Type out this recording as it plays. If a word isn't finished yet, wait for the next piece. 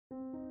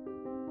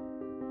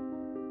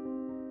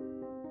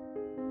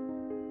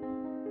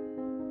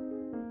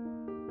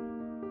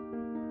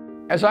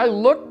As I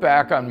look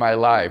back on my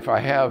life,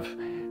 I have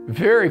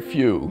very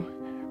few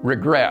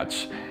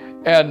regrets.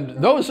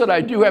 And those that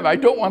I do have, I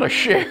don't want to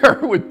share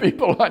with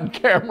people on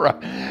camera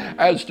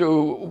as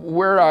to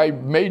where I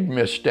made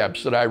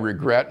missteps that I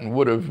regret and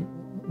would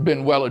have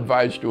been well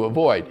advised to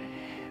avoid.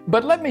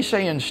 But let me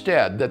say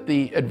instead that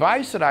the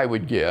advice that I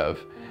would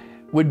give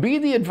would be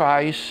the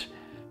advice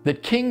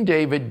that King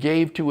David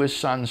gave to his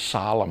son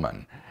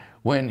Solomon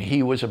when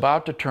he was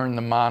about to turn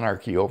the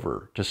monarchy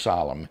over to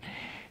Solomon.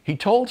 He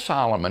told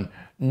Solomon,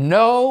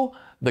 "Know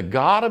the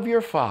God of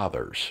your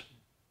fathers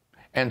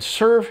and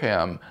serve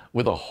him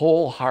with a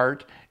whole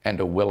heart and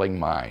a willing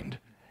mind."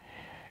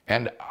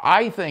 And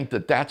I think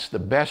that that's the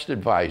best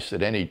advice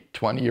that any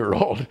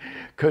 20-year-old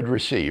could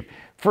receive.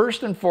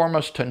 First and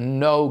foremost, to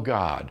know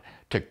God,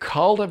 to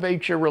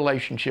cultivate your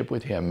relationship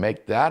with him,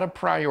 make that a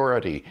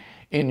priority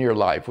in your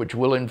life, which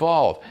will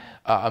involve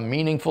a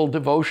meaningful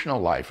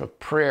devotional life of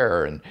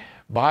prayer and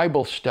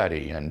Bible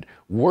study and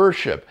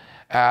worship.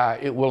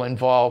 It will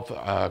involve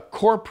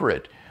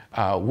corporate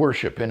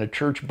worship in a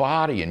church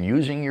body and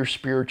using your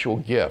spiritual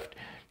gift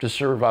to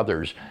serve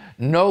others.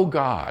 Know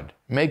God,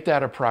 make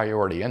that a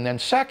priority. And then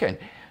second,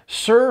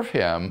 serve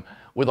him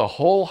with a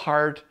whole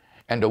heart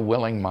and a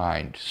willing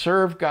mind.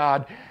 Serve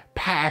God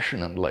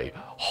passionately,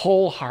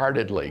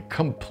 wholeheartedly,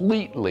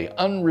 completely,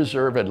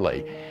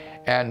 unreservedly,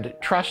 and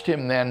trust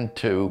him then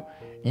to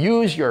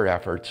use your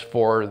efforts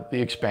for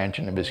the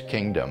expansion of his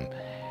kingdom.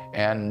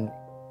 And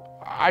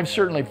I've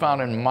certainly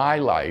found in my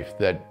life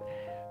that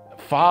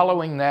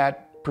following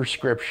that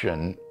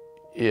prescription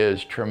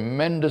is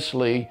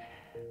tremendously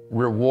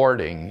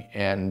rewarding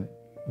and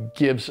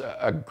gives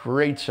a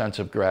great sense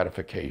of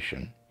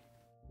gratification.